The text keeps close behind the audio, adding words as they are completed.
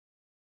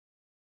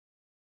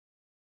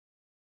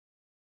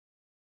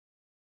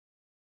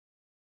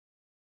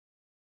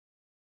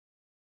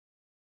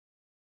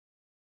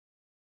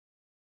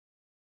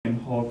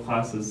whole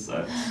classes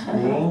at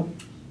school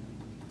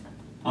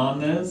on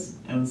this,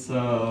 and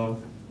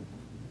so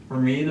for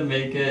me to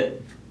make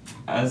it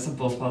as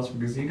simple as possible,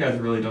 because you guys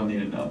really don't need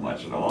to know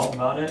much at all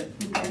about it.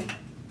 Okay.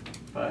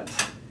 But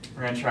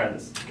we're gonna try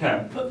this.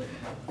 Okay.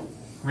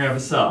 We have a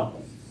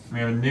cell. We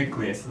have a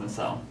nucleus in the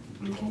cell.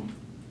 Okay.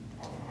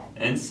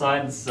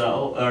 Inside the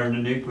cell or the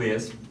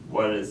nucleus,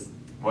 what is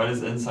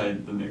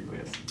inside the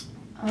nucleus?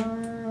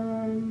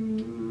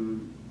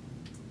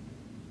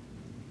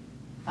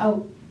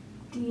 Oh,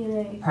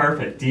 DNA.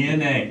 Perfect.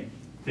 DNA.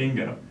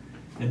 Bingo.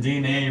 And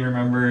DNA,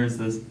 remember, is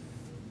this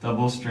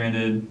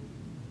double-stranded,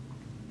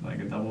 like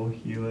a double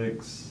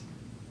helix,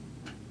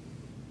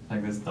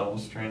 like this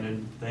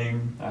double-stranded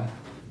thing that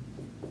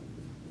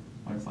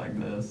looks like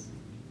this.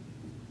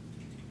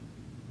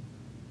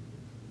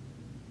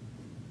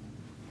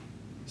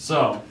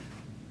 So,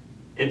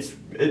 it's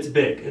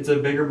big. It's a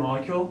bigger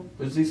molecule.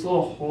 There's these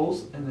little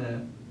holes in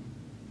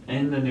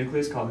the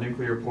nucleus called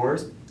nuclear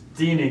pores.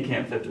 DNA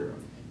can't fit through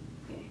them.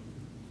 Okay.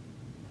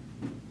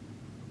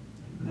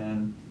 And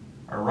then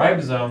our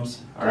ribosomes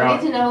are Do I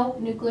out. need to know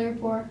nuclear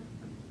pore?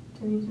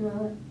 Do I need to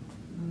know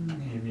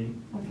Maybe.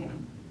 that? Okay.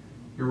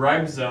 Your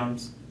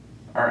ribosomes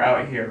are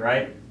out here,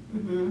 right?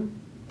 Mm-hmm.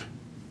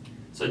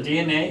 So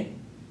DNA,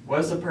 what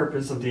is the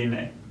purpose of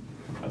DNA?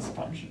 What's the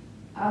function?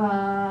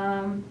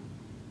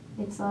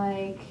 It's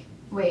like,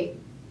 wait.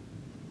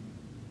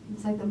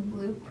 It's like the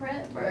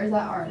blueprint, or is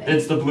that RNA?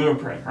 It's the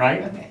blueprint,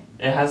 right? Okay.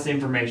 It has the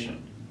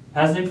information. It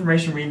has the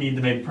information we need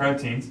to make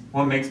proteins.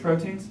 What makes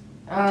proteins?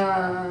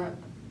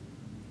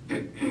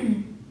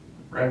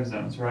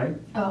 Ribosomes, right?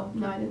 Oh,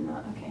 no, I did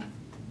not. Okay.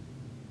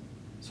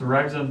 So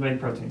ribosomes make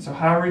proteins. So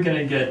how are we going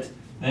to get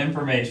the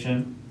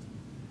information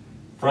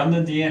from the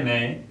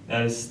DNA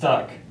that is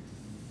stuck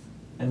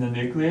in the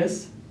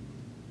nucleus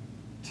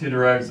to the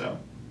ribosome?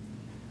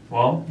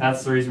 Well,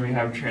 that's the reason we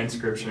have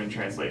transcription and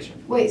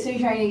translation. Wait, so you're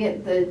trying to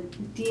get the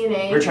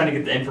DNA? We're trying to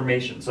get the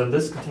information. So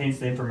this contains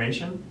the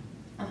information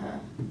to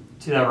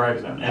that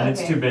ribosome, and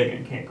it's Okay. too big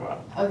and can't go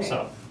out. Okay.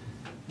 So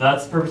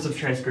that's the purpose of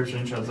transcription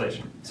and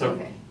translation. So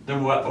Okay. the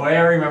way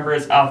I remember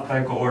is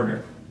alphabetical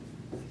order.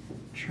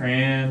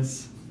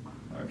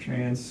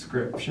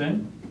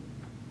 Transcription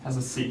has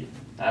a C.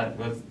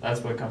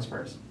 That's what comes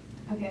first.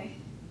 Okay.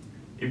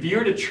 If you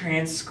were to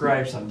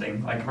transcribe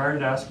something, like if I were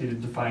to ask you to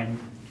define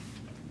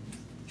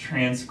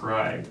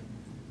transcribe,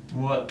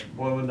 what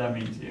would that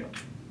mean to you?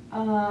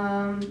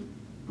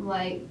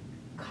 Like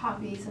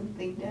copy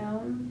something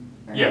down?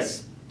 Or?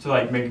 Yes. To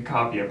like make a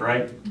copy of,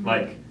 right? Mm-hmm.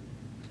 Like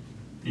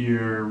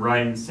you're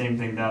writing the same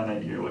thing down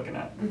that you're looking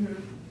at. Mm-hmm.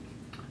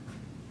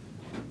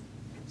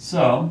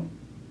 So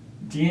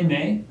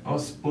DNA will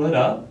split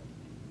up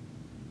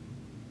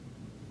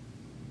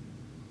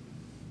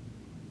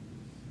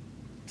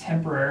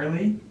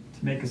temporarily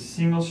to make a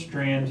single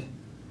strand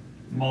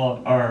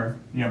molecule,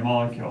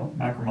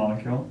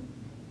 macromolecule.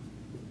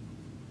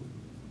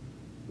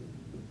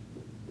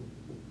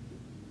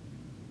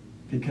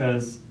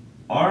 Because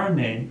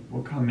RNA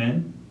will come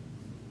in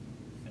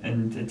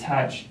and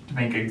attach to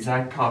make an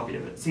exact copy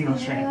of it, single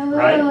strand,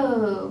 right?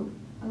 Oh,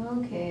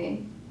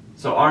 okay.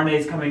 So RNA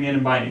is coming in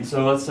and binding.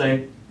 So let's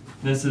say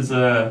this is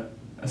a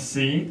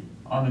C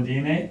on the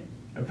DNA,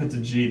 it puts a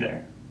G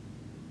there,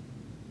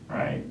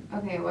 right?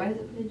 Okay, why does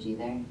it put a G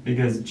there?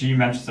 Because G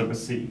matches up with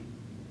C.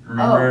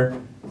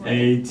 Remember right.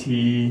 A,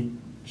 T,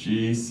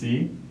 G,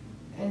 C?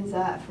 Is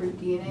that for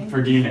DNA?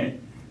 For DNA.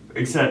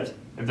 Except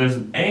if there's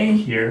an A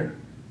here,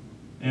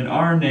 in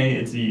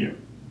RNA it's a U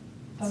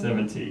instead of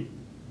a T.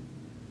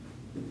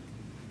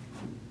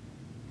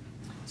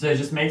 So it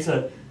just makes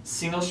a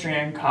single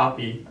strand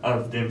copy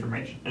of the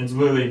information. It's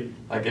literally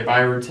like if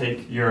I were to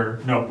take your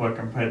notebook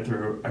and put it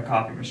through a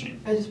copy machine.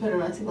 I just put it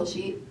on a single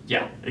sheet?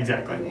 Yeah,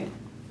 exactly. Okay.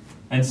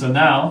 And so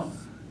now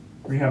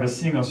we have a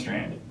single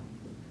strand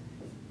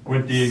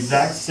with the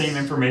exact same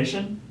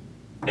information.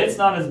 It's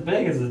not as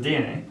big as the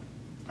DNA.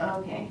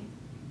 Okay.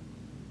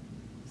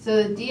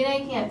 So the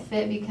DNA can't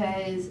fit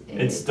because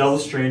It's double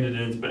stranded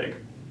and it's big.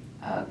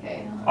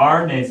 Okay.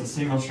 RNA is a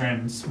single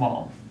strand and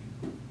small.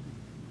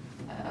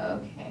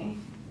 Okay.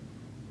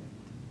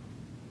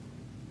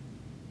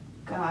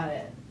 Got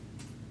it.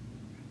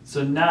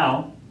 So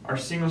now our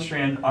single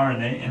strand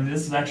RNA, and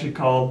this is actually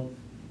called,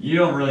 you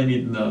don't really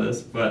need to know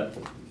this, but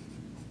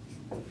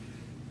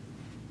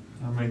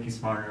I'll make you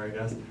smarter, I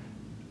guess.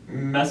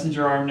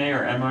 Messenger RNA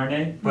or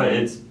mRNA, but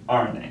it's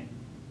RNA.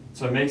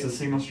 So it makes a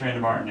single strand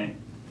of RNA.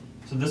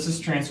 So this is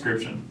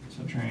transcription.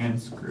 So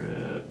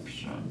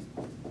transcription.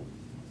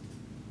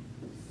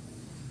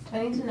 Do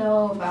I need to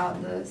know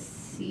about the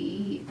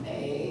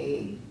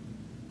CA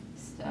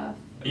stuff?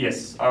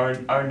 Yes, I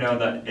would know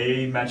that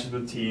A matches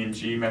with T and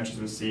G matches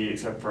with C,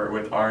 except for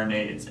with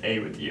RNA, it's A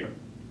with U.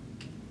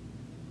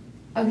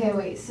 Okay,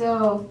 wait,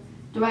 so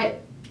sorry,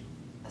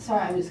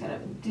 I'm just gonna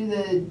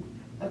do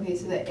okay,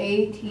 so the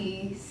A,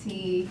 T,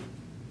 C,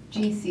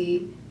 G,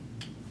 C,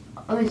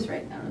 let me just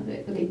write down.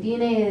 Okay,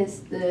 DNA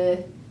is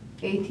the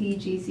A, T,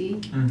 G, C.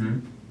 Mm-hmm.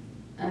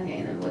 Okay,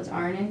 and then what's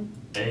RNA?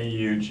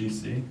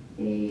 AUGC.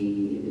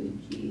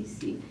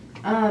 AUGC.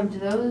 Do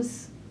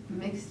those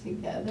mixed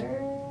together,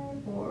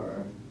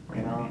 or What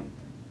do you mean?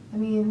 I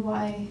mean,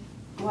 why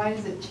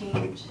does it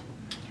change?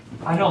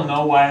 I don't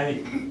know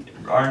why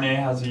RNA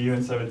has a U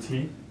instead of a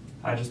T.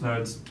 I just know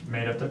it's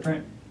made up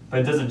different. But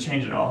it doesn't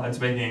change at all. It's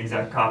making an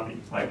exact copy.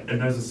 Like, if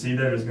there's a C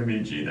there, there's going to be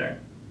a G there.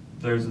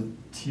 If there's a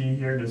T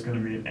here, there's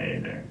going to be an A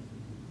there.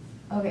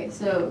 Okay,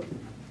 so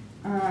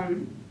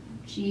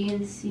G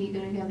and C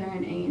go together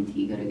and A and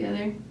T go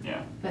together?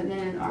 Yeah. But then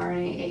in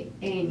RNA,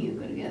 A and U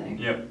go together?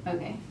 Yep.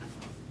 Okay.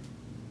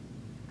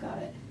 Got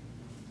it.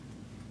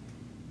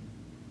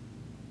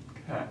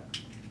 Okay.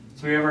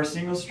 So we have our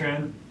single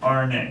strand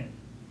RNA.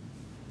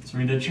 So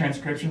we did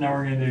transcription, now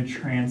we're going to do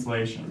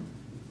translation.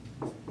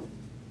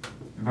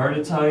 If I were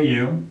to tell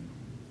you,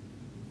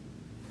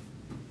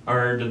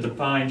 or to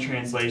define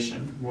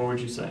translation, what would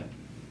you say?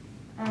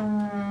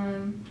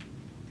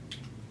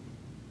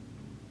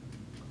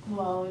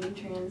 Well, when you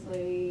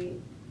translate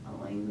a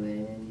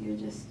language, you're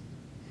just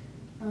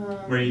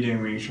What are you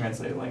doing when you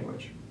translate a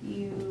language?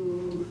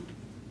 you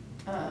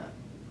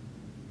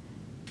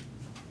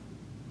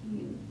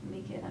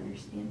make it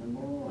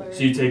understandable, or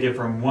So you take it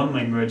from one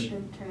language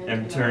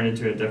and turn it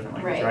into a different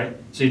language, right?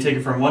 So you take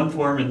it from one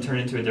form and turn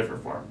it into a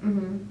different form.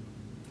 Mm-hmm.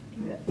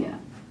 Yeah.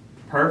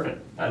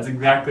 Perfect. That's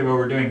exactly what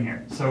we're doing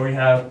here. So we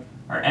have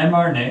our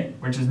mRNA,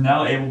 which is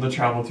now able to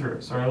travel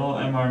through. So our little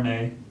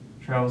mRNA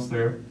travels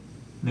through,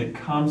 and it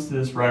comes to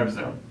this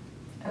ribosome.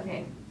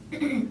 Okay.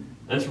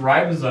 This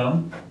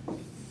ribosome,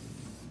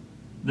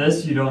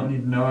 this you don't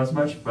need to know as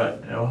much,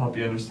 but it'll help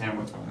you understand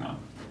what's going on.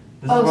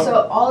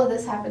 So all of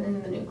this happened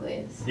in the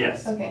nucleus?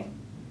 Yes. Okay.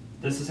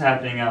 This is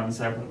happening out in the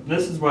cytoplasm.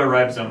 This is what a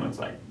ribosome looks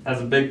like. It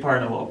has a big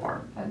part and a little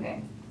part.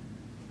 Okay.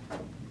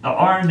 The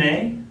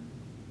RNA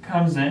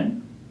comes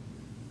in,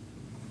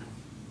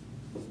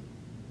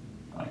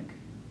 like,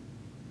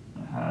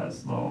 it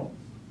has little,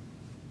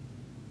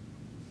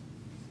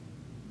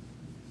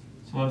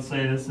 so let's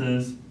say this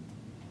is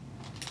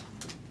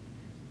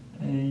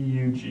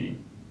AUG.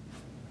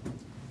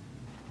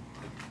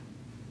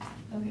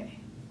 Okay.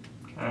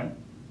 Okay.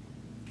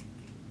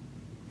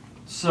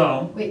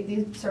 So, Wait,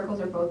 these circles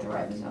are both the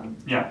ribosome?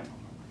 yeah.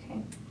 Okay.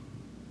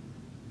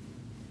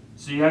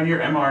 So you have your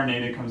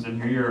mRNA that comes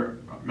in here, your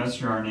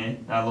messenger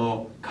RNA, that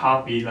little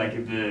copy, like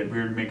if we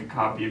were to make a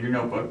copy of your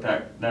notebook,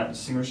 that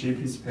single sheet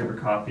piece of paper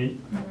copy.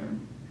 Mm-hmm.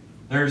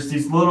 There's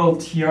these little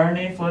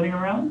tRNA floating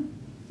around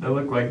that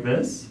look like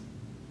this.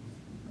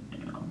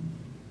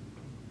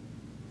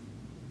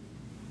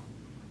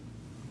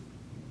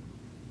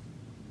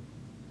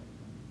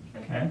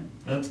 Okay,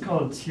 that's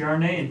called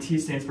tRNA, and T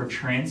stands for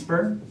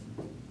transfer.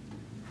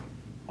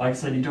 Like I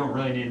said, you don't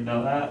really need to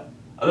know that.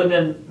 Other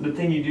than the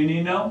thing you do need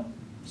to know,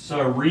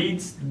 so it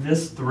reads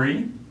this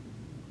 3.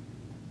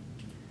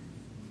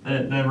 The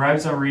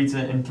ribosome reads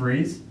it in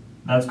 3s.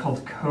 That's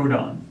called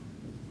codon.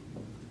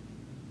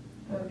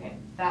 Okay.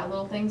 That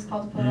little thing's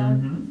called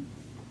codon? Mm-hmm.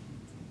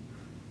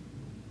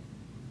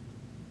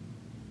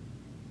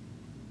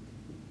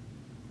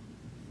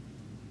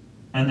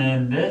 And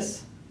then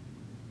this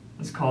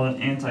is called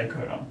an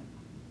anticodon.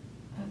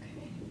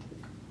 Okay.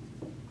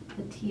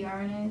 The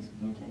tRNA is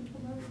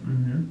anticodon?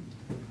 Mm-hmm.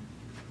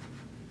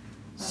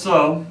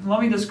 So,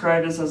 let me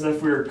describe this as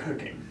if we were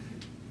cooking.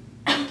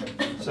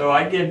 So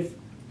I give,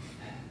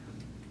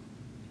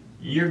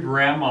 your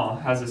grandma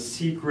has a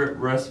secret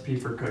recipe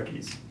for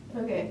cookies.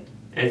 Okay.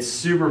 It's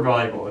super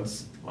valuable.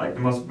 It's like the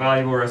most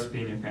valuable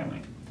recipe in your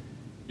family.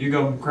 You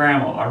go,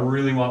 Grandma, I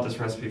really want this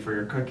recipe for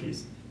your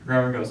cookies.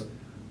 Grandma goes,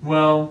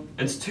 well,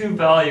 it's too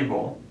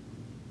valuable,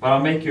 but I'll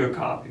make you a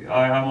copy.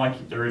 I want to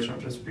keep the original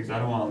just because I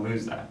don't want to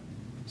lose that.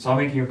 So I'll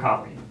make you a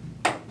copy.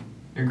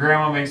 Your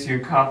grandma makes you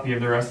a copy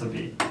of the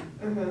recipe.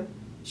 Mm-hmm.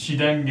 She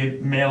then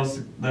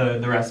mails the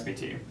recipe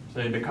to you,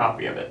 so the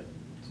copy of it.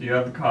 So you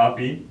have the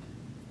copy.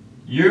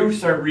 You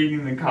start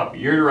reading the copy.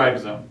 You're the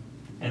ribosome,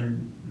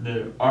 and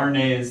the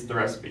RNA is the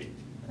recipe.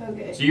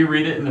 Okay. So you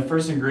read it, and the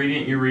first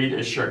ingredient you read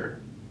is sugar.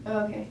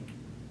 Okay.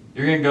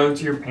 You're gonna go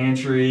to your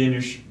pantry and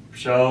your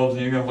shelves,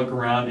 and you're gonna look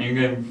around, and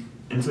you're gonna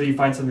until you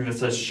find something that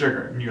says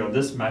sugar, and you go,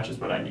 this matches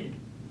what I need.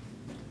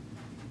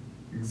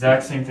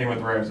 Exact same thing what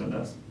the ribosome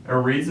does. It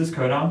reads this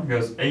codon, and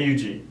goes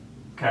AUG.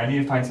 Okay, I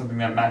need to find something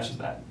that matches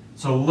that.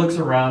 So it looks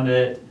around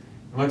it,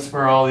 looks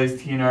for all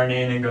these tRNA,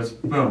 and then goes,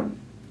 boom,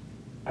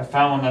 I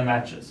found one that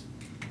matches.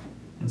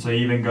 And so it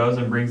even goes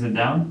and brings it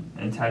down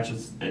and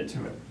attaches it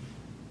to it.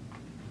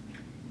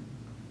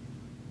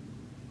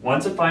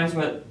 Once you find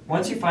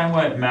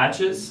what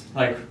matches,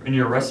 like in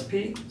your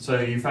recipe, so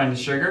you find the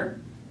sugar,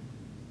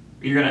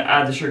 you're gonna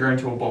add the sugar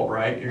into a bowl,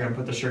 right? You're gonna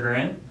put the sugar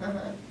in.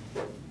 Uh-huh.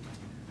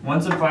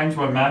 Once it finds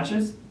what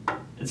matches,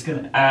 it's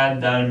gonna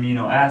add that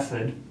amino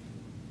acid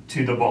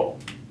to the bowl.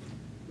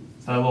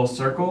 So that little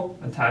circle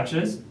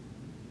attaches,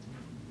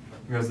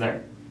 it goes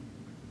there.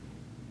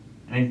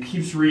 And it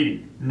keeps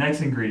reading. Next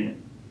ingredient.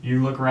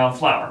 You look around,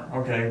 flour.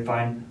 Okay,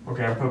 fine.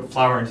 Okay, I put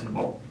flour into the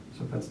bowl.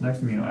 So that's the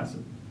next amino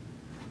acid.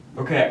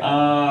 Okay,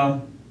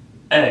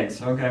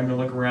 eggs. Okay, I'm gonna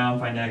look around,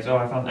 find eggs. Oh,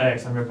 I found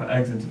eggs. I'm gonna put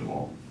eggs into the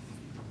bowl.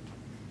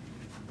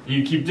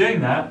 You keep doing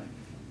that.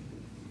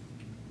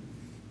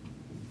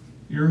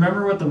 You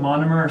remember what the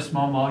monomer or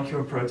small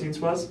molecule of proteins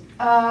was?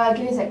 Give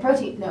me a sec.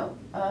 Protein. No.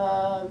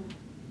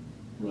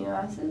 Amino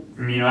acids.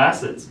 Amino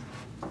acids.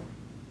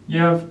 You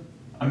have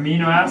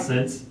amino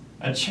acids,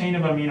 a chain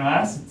of amino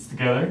acids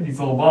together, these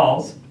little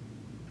balls.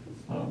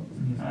 So,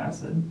 amino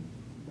acid.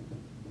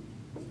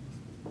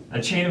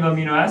 A chain of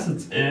amino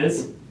acids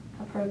is?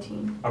 A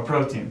protein. A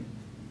protein.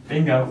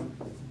 Bingo.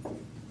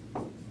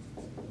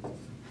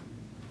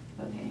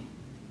 Okay.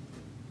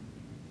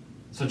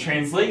 So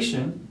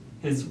translation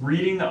is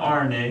reading the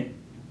RNA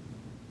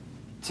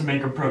to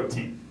make a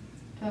protein.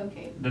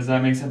 Okay. Does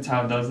that make sense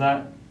how it does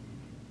that?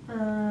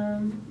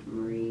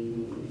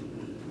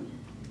 Reading.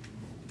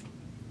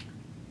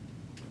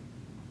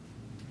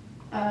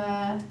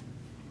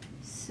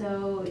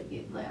 So,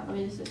 let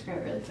me just describe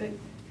it really quick.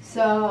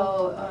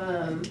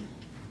 So,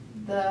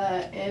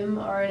 the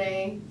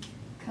mRNA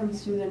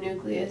comes through the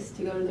nucleus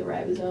to go to the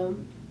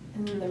ribosome,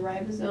 and then the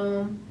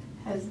ribosome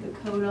has the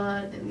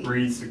codon and the...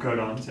 Reads the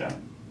codons, yeah.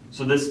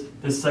 So this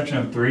section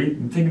of 3,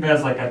 think of it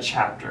as like a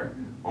chapter,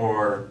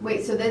 or...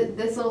 Wait, so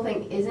this little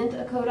thing isn't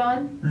a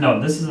codon? No,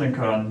 this isn't a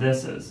codon,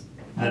 this is.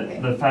 Okay.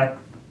 The fact,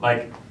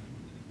 like,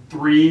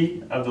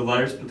 3 of the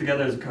letters put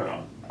together is a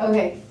codon.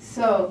 Okay,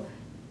 so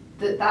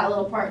that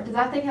little part, does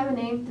that thing have a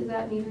name? Does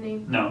that need a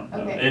name? No,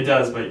 Okay. it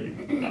does, but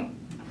no.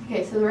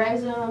 Okay, so the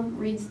ribosome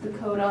reads the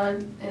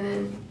codon,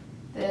 and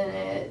then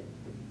it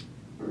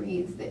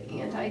reads the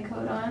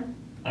anticodon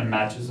And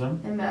matches them.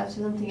 and matches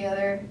them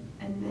together,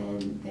 and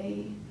then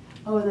they,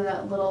 and then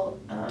that little,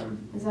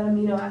 is that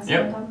amino acid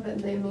Yep. on top of it?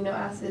 The amino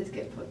acids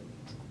get put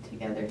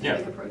together to Yep.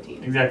 make a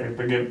protein. Exactly,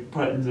 but get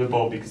put into the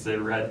bowl because they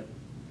read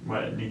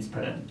what it needs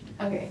put in.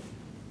 Okay.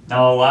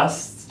 Now the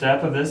last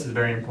step of this is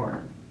very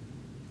important.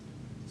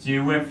 So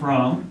you went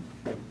from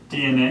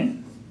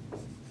DNA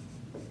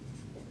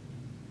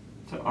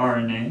to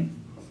RNA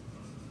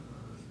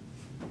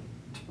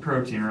to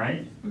protein,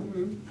 right?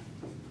 Mm-hmm.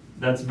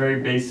 That's a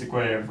very basic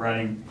way of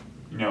writing,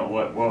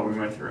 what we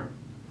went through.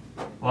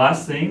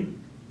 Last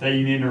thing that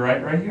you need to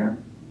write right here.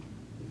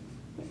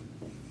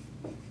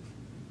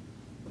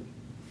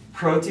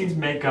 Proteins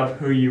make up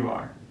who you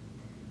are.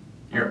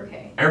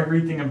 Okay.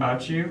 Everything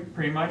about you,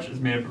 pretty much, is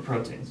made up of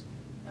proteins.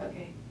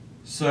 Okay.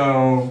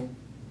 So,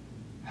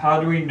 how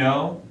do we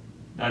know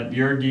that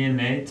your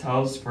DNA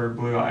tells for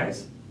blue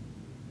eyes?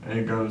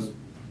 It goes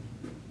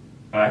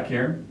back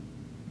here.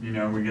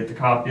 We get the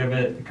copy of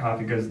it. The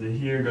copy goes to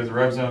here, goes to the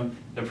ribosome.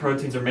 The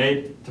proteins are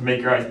made to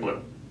make your eyes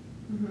blue.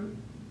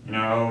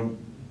 Mm-hmm.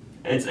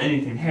 It's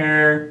anything: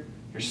 hair,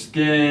 your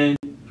skin,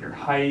 your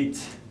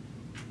height,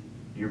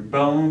 your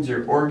bones,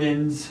 your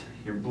organs,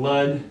 your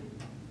blood.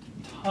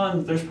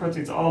 Tons. There's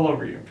proteins all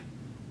over you.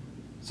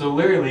 So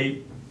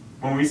literally,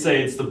 when we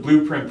say it's the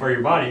blueprint for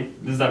your body,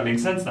 does that make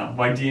sense now?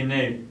 Why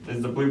DNA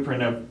is the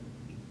blueprint of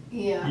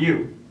Yeah.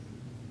 you?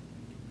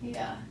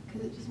 Yeah,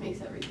 because it just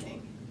makes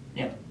everything.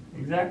 Yeah,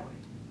 exactly.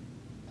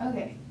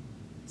 Okay.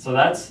 So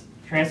that's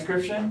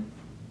transcription,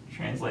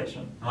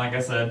 translation. And like I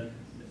said,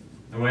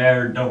 the way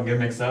I don't get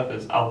mixed up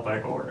is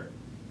alphabetical order.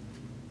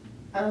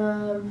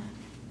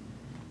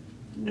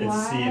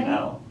 It's C and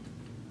L.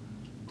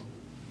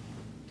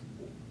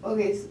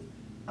 Okay,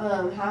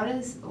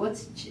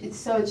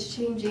 so, it's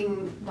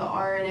changing the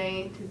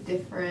RNA to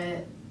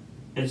different,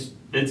 It's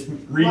why is it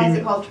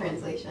reading called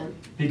translation?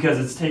 because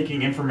it's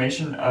taking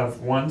information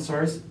of one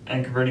source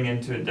and converting it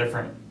into a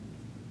different.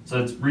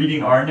 So it's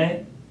reading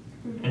RNA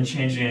and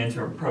changing it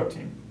into a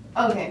protein.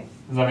 Okay.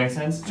 Does that make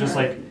sense? Just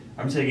like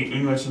I'm taking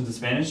English into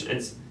Spanish,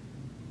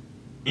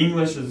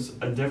 English is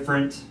a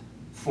different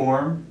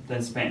form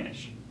than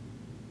Spanish.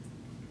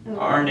 Okay.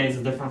 RNA is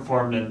a different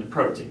form than the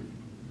protein.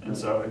 And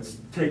so it's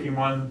taking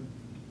one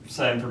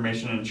set of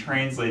information and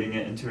translating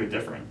it into a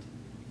different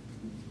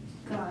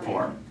Got it.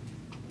 form.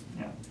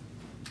 Yeah.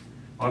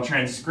 While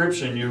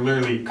transcription, you're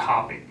literally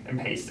copying and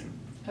pasting.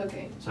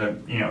 Okay. So,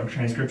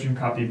 transcription,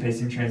 copy,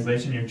 pasting,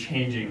 translation, you're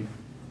changing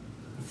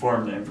the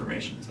form the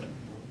information's in.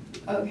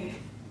 Okay.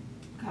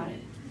 Got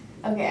it.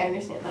 Okay, I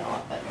understand that a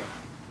lot better.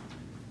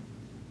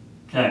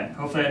 Okay,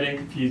 hopefully I didn't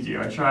confuse you.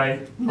 I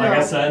tried, like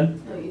I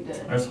said, No, you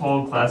didn't. there's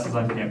whole classes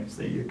on campus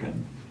that you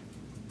can,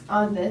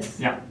 On this?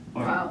 yeah.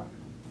 Wow.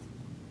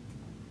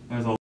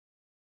 There's a